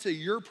comes down to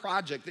your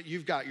project that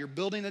you've got, you're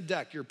building a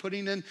deck, you're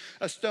putting in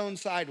a stone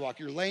sidewalk,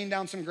 you're laying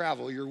down some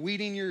gravel, you're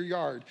weeding your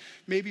yard,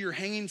 maybe you're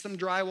hanging some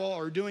drywall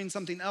or doing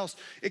something else.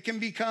 It can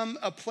become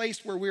a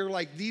place where we're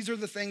like, these are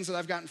the things that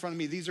I've got in front of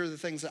me, these are the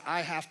things that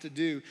I have to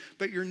do.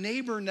 But your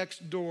neighbor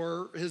next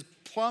door, his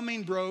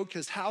plumbing broke,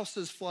 his house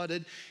is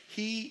flooded,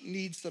 he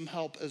needs some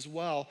help as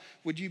well.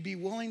 Would you be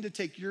willing to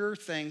take your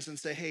things and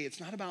say, hey, it's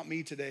not about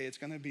me today, it's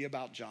gonna be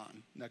about John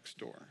next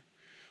door?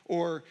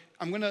 Or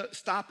I'm gonna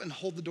stop and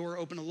hold the door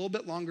open a little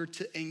bit longer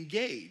to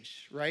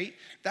engage, right?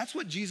 That's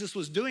what Jesus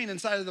was doing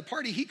inside of the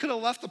party. He could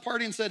have left the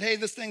party and said, hey,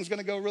 this thing's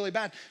gonna go really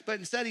bad. But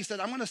instead he said,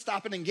 I'm gonna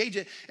stop and engage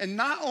it. And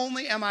not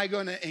only am I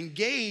gonna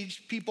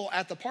engage people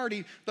at the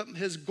party, but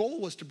his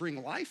goal was to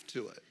bring life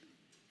to it.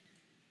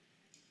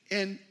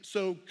 And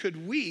so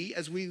could we,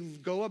 as we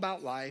go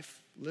about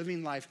life,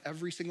 living life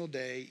every single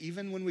day,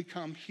 even when we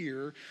come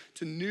here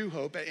to New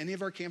Hope at any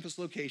of our campus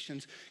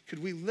locations,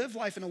 could we live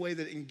life in a way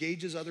that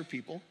engages other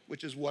people,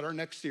 which is what our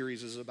next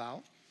series is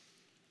about,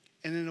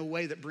 and in a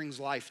way that brings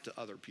life to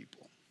other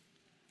people?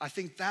 I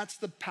think that's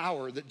the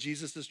power that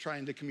Jesus is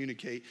trying to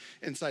communicate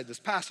inside this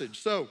passage.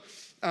 So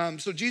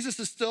Jesus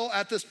is still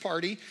at this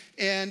party,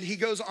 and he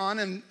goes on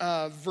in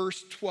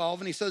verse 12,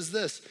 and he says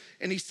this,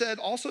 and he said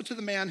also to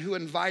the man who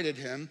invited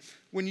him,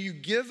 when you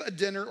give a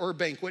dinner or a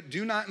banquet,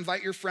 do not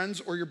invite your friends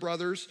or your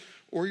brothers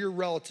or your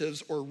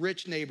relatives or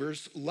rich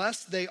neighbors,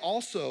 lest they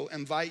also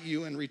invite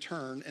you in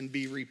return and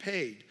be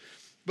repaid.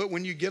 But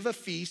when you give a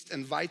feast,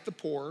 invite the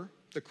poor,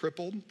 the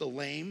crippled, the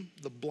lame,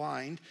 the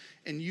blind,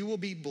 and you will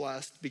be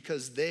blessed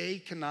because they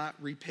cannot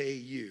repay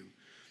you.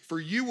 For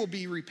you will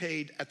be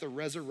repaid at the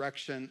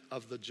resurrection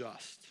of the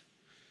just.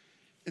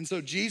 And so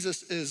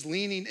Jesus is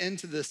leaning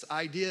into this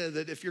idea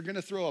that if you're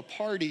gonna throw a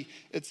party,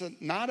 it's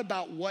not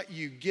about what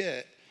you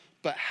get,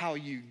 but how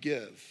you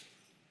give.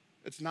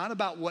 It's not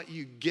about what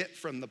you get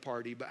from the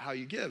party, but how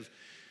you give.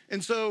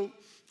 And so,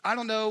 I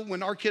don't know,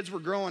 when our kids were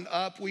growing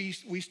up, we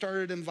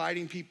started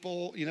inviting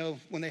people,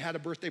 when they had a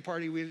birthday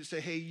party, we'd say,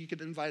 hey, you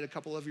could invite a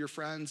couple of your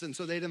friends. And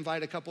so they'd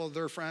invite a couple of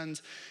their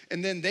friends.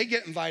 And then they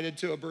get invited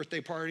to a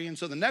birthday party. And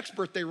so the next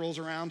birthday rolls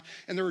around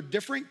and there were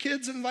different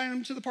kids inviting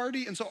them to the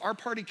party. And so our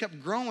party kept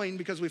growing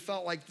because we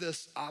felt like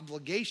this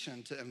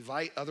obligation to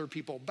invite other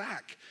people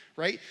back,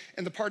 right?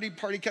 And the party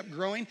kept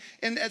growing.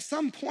 And at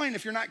some point,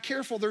 if you're not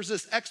careful, there's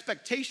this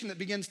expectation that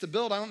begins to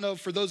build. I don't know,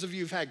 for those of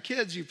you who've had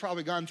kids, you've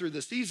probably gone through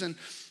the season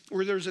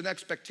where there's an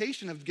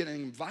expectation of getting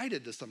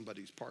invited to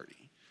somebody's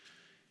party.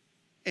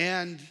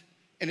 And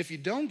if you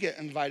don't get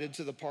invited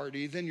to the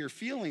party, then your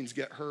feelings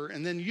get hurt,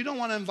 and then you don't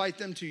want to invite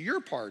them to your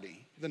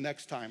party the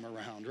next time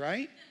around,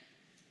 right?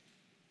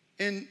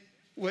 And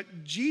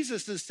what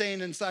Jesus is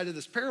saying inside of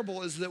this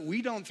parable is that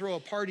we don't throw a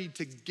party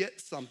to get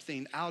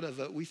something out of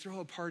it. We throw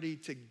a party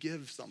to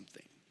give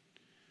something.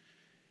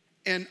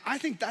 And I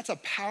think that's a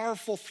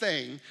powerful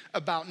thing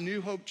about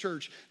New Hope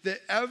Church, that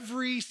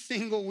every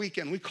single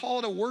weekend, we call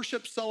it a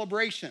worship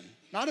celebration,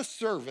 not a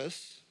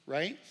service,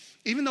 right?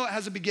 Even though it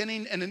has a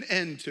beginning and an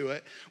end to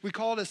it, we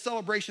call it a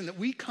celebration that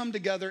we come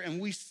together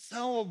and we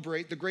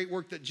celebrate the great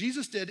work that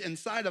Jesus did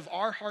inside of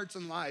our hearts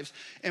and lives.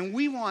 And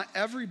we want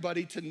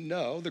everybody to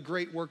know the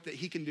great work that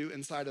he can do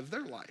inside of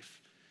their life.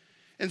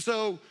 And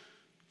so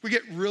we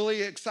get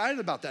really excited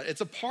about that.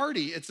 It's a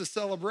party, it's a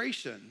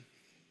celebration.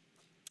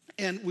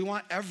 And we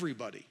want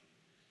everybody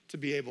to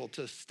be able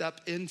to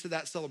step into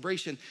that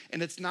celebration.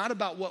 And it's not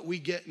about what we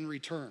get in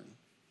return.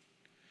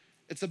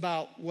 It's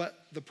about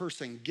what the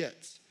person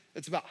gets.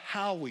 It's about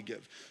how we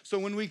give. So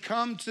when we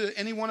come to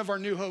any one of our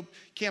New Hope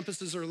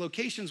campuses or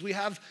locations, we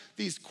have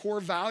these core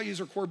values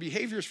or core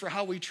behaviors for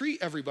how we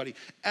treat everybody.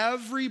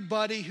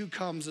 Everybody who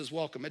comes is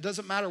welcome. It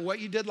doesn't matter what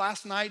you did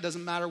last night. It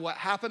doesn't matter what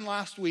happened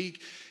last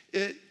week.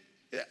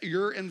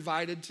 You're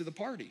invited to the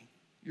party.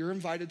 You're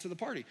invited to the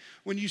party.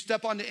 When you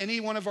step onto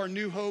any one of our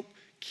New Hope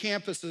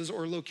campuses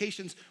or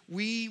locations,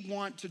 we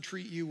want to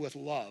treat you with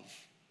love.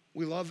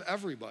 We love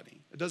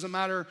everybody. It doesn't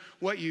matter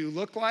what you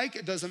look like.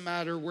 It doesn't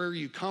matter where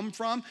you come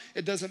from.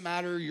 It doesn't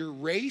matter your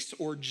race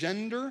or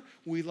gender.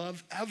 We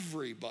love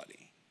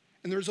everybody.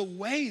 And there's a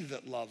way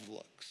that love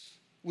looks.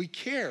 We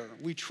care.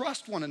 We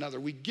trust one another.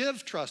 We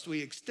give trust.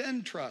 We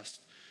extend trust.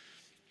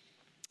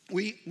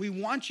 We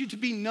want you to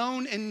be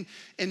known and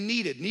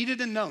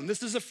needed and known.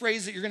 This is a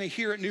phrase that you're going to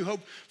hear at New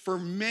Hope for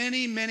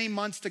many, many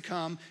months to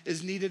come,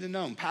 is needed and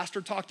known.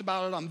 Pastor talked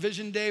about it on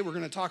Vision Day. We're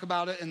going to talk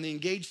about it in the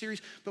Engage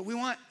series, but we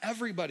want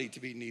everybody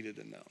to be needed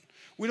and known.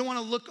 We don't want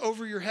to look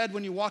over your head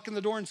when you walk in the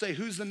door and say,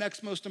 who's the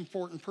next most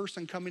important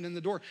person coming in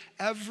the door?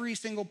 Every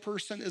single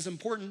person is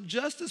important,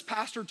 just as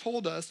Pastor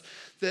told us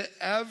that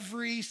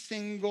every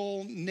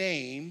single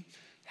name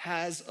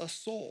has a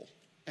soul,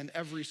 and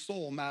every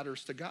soul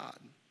matters to God.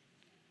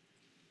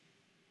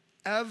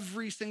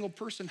 Every single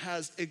person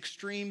has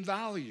extreme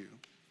value.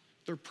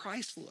 They're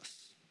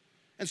priceless.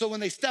 And so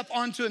when they step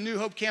onto a New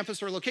Hope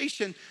campus or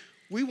location,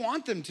 we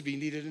want them to be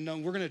needed and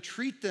known. We're going to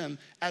treat them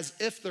as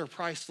if they're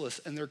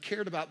priceless and they're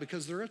cared about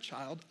because they're a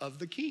child of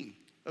the King,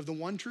 of the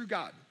one true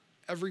God,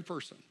 every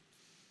person.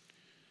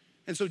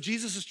 And so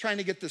Jesus is trying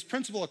to get this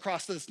principle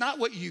across that it's not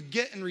what you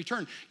get in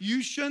return.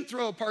 You shouldn't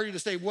throw a party to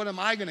say, what am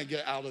I going to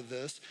get out of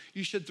this?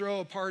 You should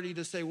throw a party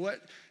to say,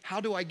 how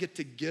do I get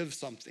to give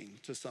something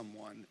to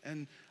someone?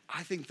 And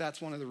I think that's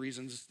one of the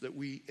reasons that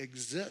we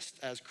exist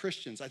as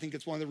Christians. I think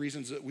it's one of the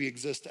reasons that we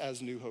exist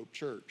as New Hope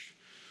Church.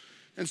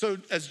 And so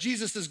as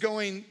Jesus is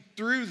going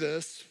through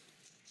this,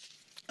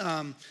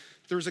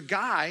 there's a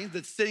guy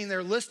that's sitting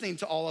there listening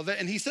to all of it,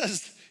 and he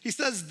says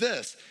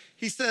this.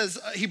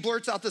 He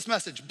blurts out this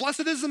message: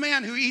 blessed is the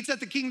man who eats at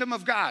the kingdom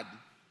of God.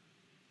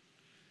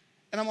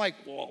 And I'm like,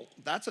 well,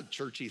 that's a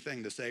churchy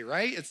thing to say,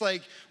 right? It's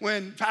like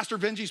when Pastor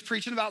Benji's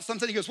preaching about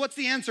something, he goes, what's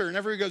the answer? And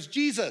everybody goes,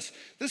 Jesus.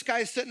 This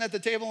guy's sitting at the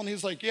table and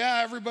he's like, yeah,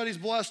 everybody's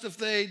blessed if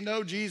they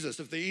know Jesus,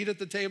 if they eat at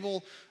the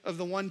table of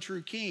the one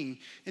true King.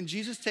 And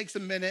Jesus takes a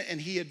minute and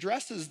he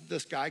addresses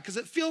this guy because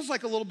it feels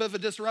like a little bit of a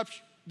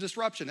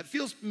disruption. It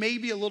feels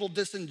maybe a little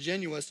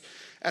disingenuous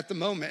at the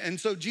moment. And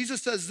so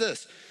Jesus says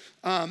this.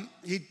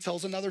 He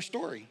tells another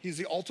story. He's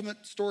the ultimate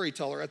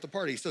storyteller at the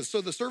party. He says,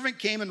 so the servant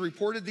came and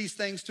reported these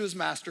things to his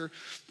master.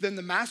 Then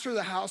the master of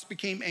the house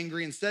became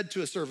angry and said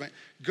to his servant,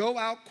 go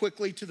out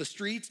quickly to the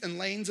streets and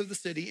lanes of the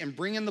city and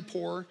bring in the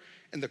poor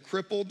and the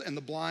crippled and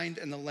the blind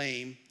and the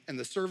lame. And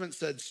the servant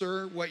said,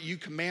 sir, what you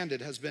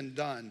commanded has been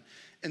done,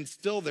 and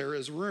still there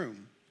is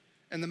room.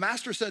 And the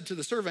master said to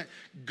the servant,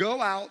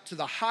 go out to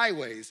the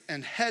highways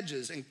and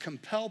hedges and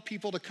compel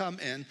people to come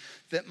in,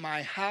 that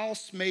my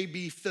house may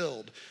be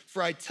filled.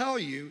 For I tell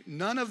you,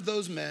 none of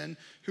those men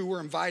who were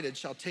invited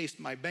shall taste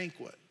my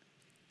banquet.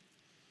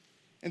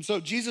 And so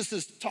Jesus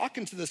is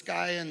talking to this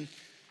guy,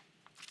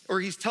 or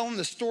he's telling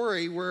the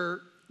story where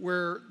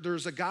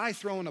there's a guy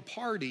throwing a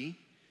party,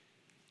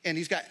 and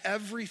he's got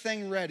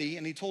everything ready,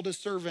 and he told his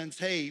servants,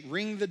 hey,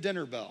 ring the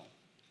dinner bell,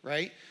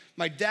 right?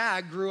 My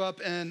dad grew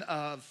up in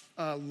a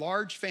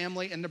large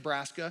family in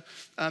Nebraska.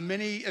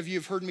 Many of you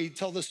have heard me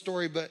tell this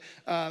story, but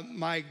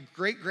my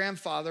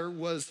great-grandfather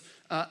was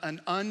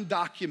an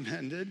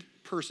undocumented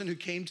person who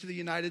came to the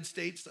United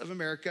States of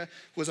America,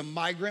 was a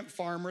migrant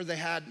farmer.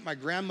 My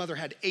grandmother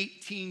had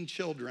 18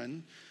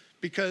 children,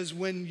 because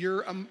when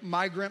you're a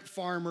migrant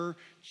farmer,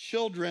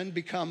 children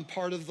become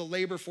part of the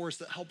labor force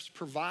that helps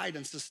provide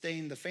and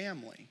sustain the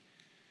family.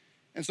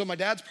 And so my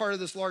dad's part of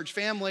this large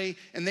family,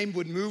 and they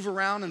would move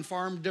around and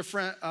farm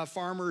different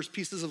farmers'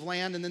 pieces of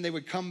land, and then they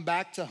would come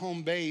back to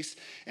home base.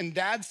 And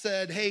Dad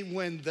said, hey,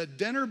 when the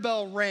dinner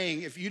bell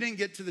rang, if you didn't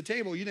get to the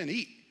table, you didn't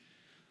eat.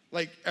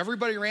 Like,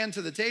 everybody ran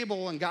to the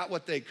table and got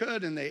what they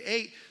could, and they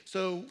ate.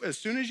 So as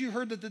soon as you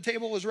heard that the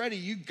table was ready,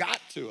 you got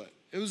to it.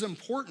 It was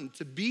important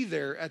to be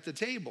there at the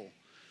table.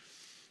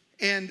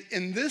 And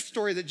in this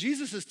story that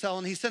Jesus is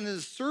telling, he sent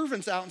his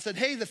servants out and said,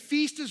 hey, the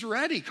feast is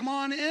ready, come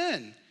on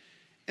in.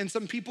 And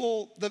some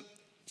people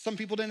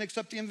didn't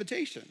accept the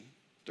invitation.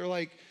 They're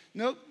like,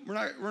 nope, we're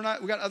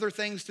not, we got other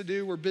things to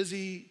do. We're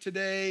busy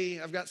today.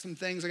 I've got some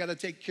things I got to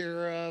take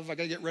care of. I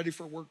got to get ready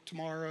for work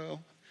tomorrow.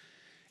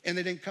 And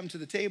they didn't come to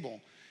the table.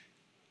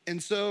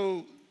 And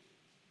so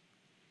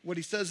what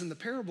he says in the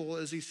parable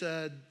is he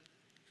said,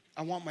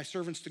 I want my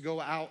servants to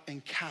go out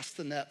and cast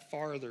the net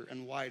farther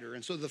and wider.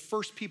 And so the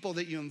first people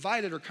that you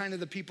invited are kind of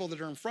the people that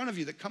are in front of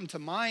you that come to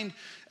mind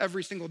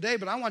every single day.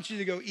 But I want you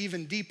to go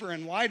even deeper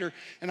and wider.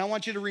 And I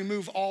want you to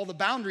remove all the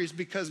boundaries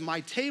because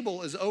my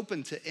table is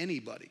open to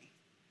anybody.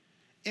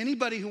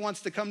 Anybody who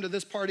wants to come to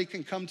this party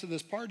can come to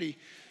this party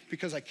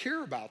because I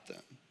care about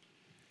them.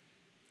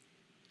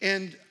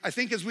 And I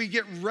think as we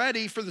get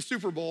ready for the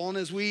Super Bowl and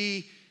as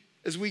we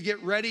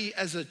get ready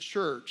as a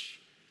church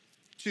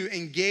to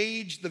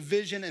engage the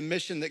vision and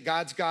mission that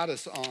God's got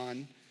us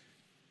on,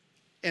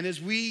 and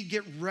as we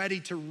get ready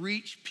to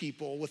reach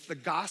people with the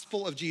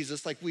gospel of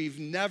Jesus like we've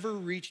never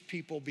reached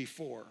people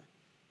before.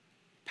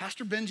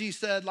 Pastor Benji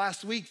said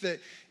last week that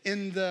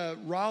in the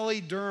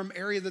Raleigh-Durham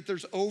area that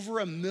there's over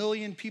 1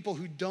 million people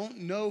who don't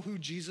know who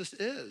Jesus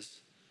is.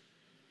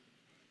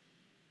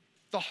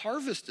 The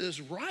harvest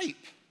is ripe.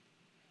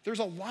 There's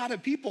a lot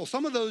of people.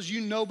 Some of those you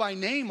know by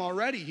name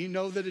already. You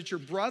know that it's your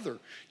brother.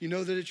 You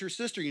know that it's your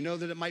sister. You know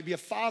that it might be a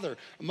father,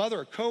 a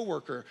mother, a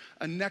coworker,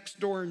 a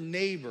next door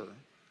neighbor.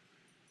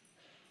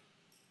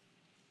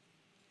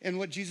 And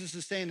what Jesus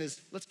is saying is,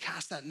 let's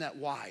cast that net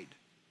wide.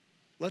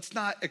 Let's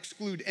not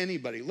exclude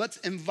anybody. Let's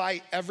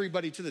invite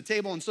everybody to the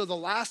table. And so the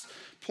last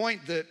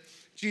point that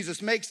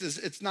Jesus makes is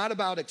it's not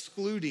about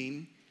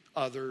excluding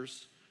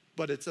others,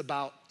 but it's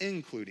about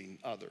including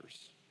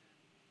others.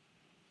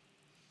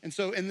 And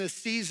so in this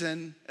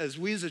season, as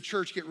we as a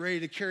church get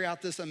ready to carry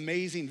out this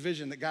amazing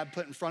vision that God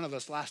put in front of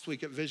us last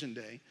week at Vision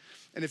Day,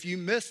 and if you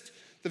missed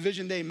the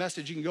Vision Day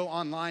message, you can go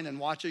online and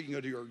watch it. You can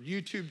go to your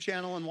YouTube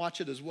channel and watch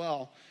it as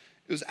well.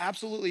 It was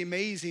absolutely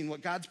amazing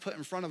what God's put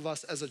in front of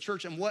us as a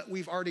church and what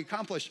we've already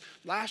accomplished.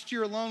 Last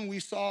year alone, we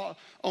saw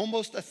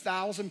almost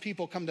 1,000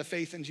 people come to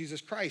faith in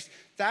Jesus Christ.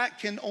 That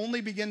can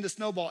only begin to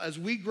snowball as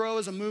we grow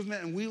as a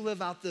movement and we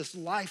live out this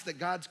life that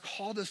God's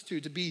called us to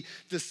be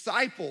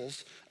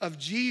disciples of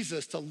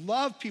Jesus, to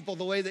love people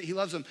the way that he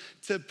loves them,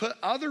 to put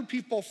other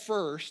people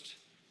first,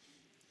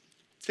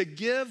 to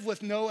give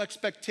with no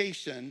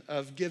expectation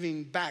of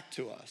giving back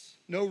to us.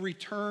 No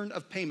return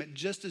of payment,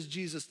 just as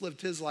Jesus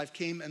lived his life,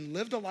 came and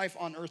lived a life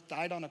on earth,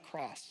 died on a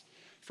cross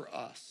for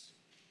us,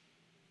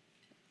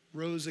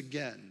 rose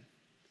again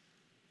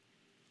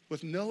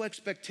with no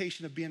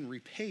expectation of being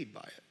repaid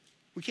by it.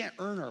 We can't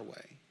earn our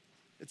way.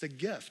 It's a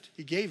gift.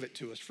 He gave it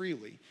to us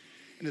freely.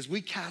 And as we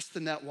cast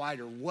the net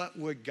wider, what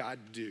would God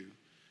do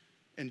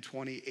in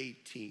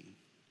 2018?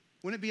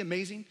 Wouldn't it be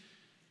amazing?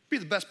 It'd be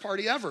the best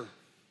party ever.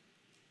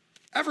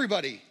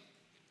 Everybody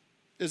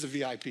is a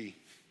VIP.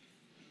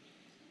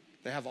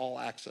 They have all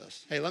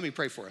access. Hey, let me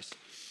pray for us.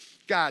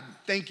 God,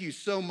 thank you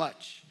so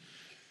much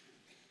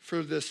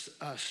for this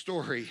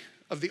story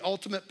of the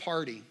ultimate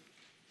party.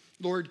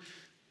 Lord,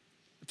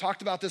 I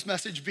talked about this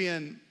message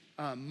being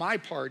my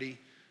party,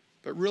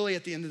 but really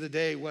at the end of the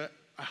day, what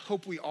I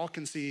hope we all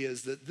can see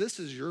is that this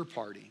is your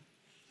party.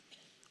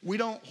 We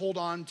don't hold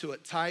on to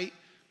it tight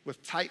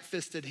with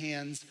tight-fisted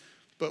hands,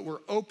 but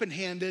we're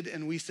open-handed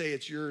and we say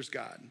it's yours,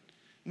 God.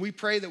 We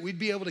pray that we'd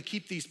be able to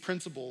keep these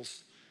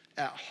principles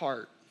at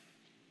heart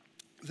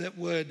that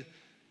would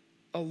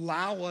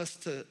allow us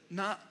to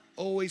not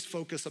always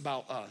focus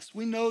about us.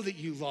 We know that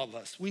you love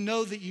us. We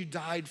know that you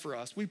died for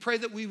us. We pray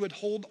that we would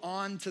hold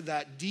on to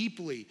that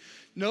deeply.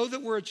 Know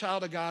that we're a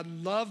child of God,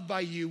 loved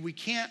by you. We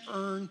can't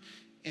earn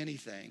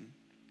anything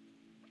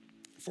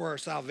for our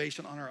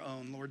salvation on our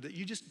own, Lord, that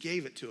you just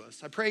gave it to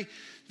us. I pray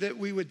that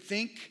we would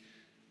think,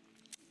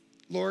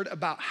 Lord,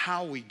 about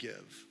how we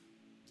give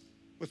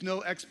with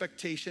no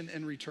expectation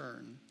in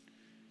return.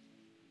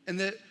 And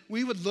that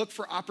we would look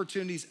for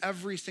opportunities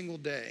every single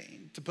day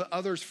to put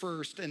others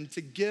first and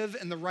to give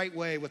in the right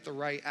way with the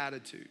right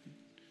attitude.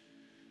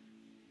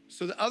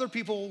 So that other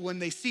people, when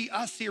they see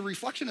us, see a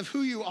reflection of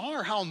who you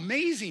are, how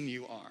amazing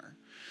you are.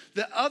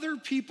 That other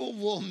people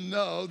will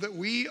know that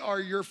we are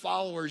your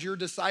followers, your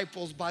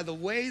disciples, by the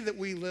way that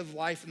we live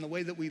life and the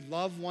way that we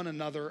love one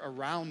another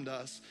around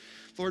us.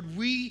 Lord,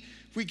 we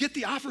get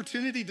the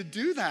opportunity to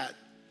do that,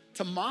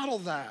 to model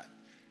that.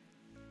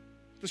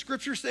 The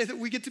scriptures say that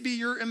we get to be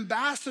your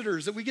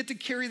ambassadors, that we get to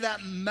carry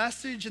that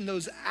message and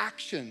those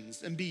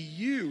actions and be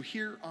you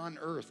here on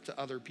earth to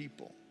other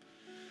people.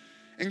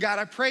 And God,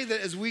 I pray that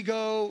as we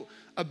go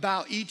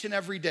about each and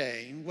every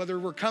day, whether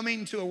we're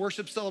coming to a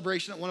worship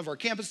celebration at one of our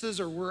campuses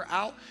or we're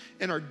out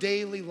in our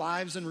daily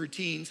lives and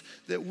routines,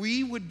 that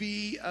we would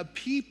be a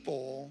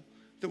people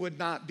that would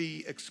not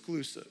be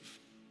exclusive,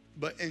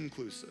 but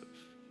inclusive.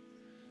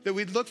 That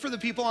we'd look for the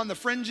people on the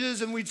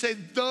fringes and we'd say,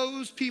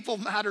 those people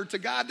matter to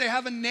God. They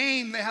have a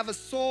name, they have a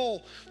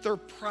soul, they're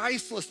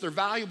priceless, they're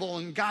valuable,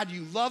 and God,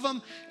 you love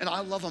them, and I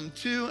love them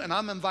too, and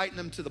I'm inviting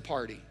them to the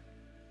party.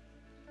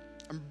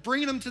 I'm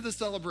bringing them to the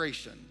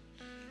celebration.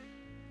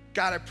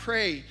 God, I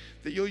pray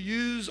that you'll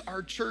use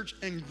our church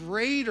in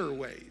greater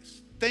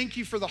ways. Thank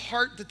you for the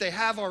heart that they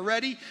have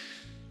already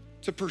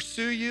to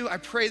pursue you. I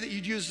pray that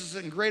you'd use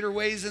us in greater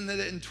ways and that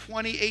in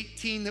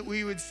 2018 that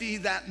we would see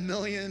that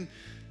million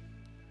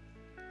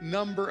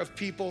number of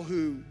people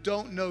who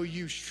don't know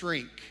you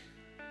shrink.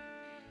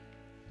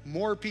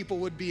 More people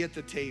would be at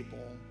the table.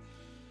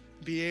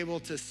 be able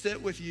to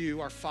sit with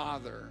you, our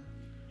Father,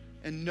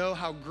 and know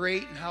how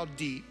great and how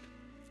deep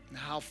and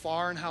how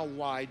far and how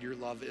wide your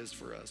love is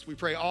for us. We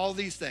pray all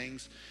these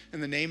things in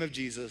the name of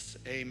Jesus.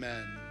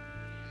 Amen.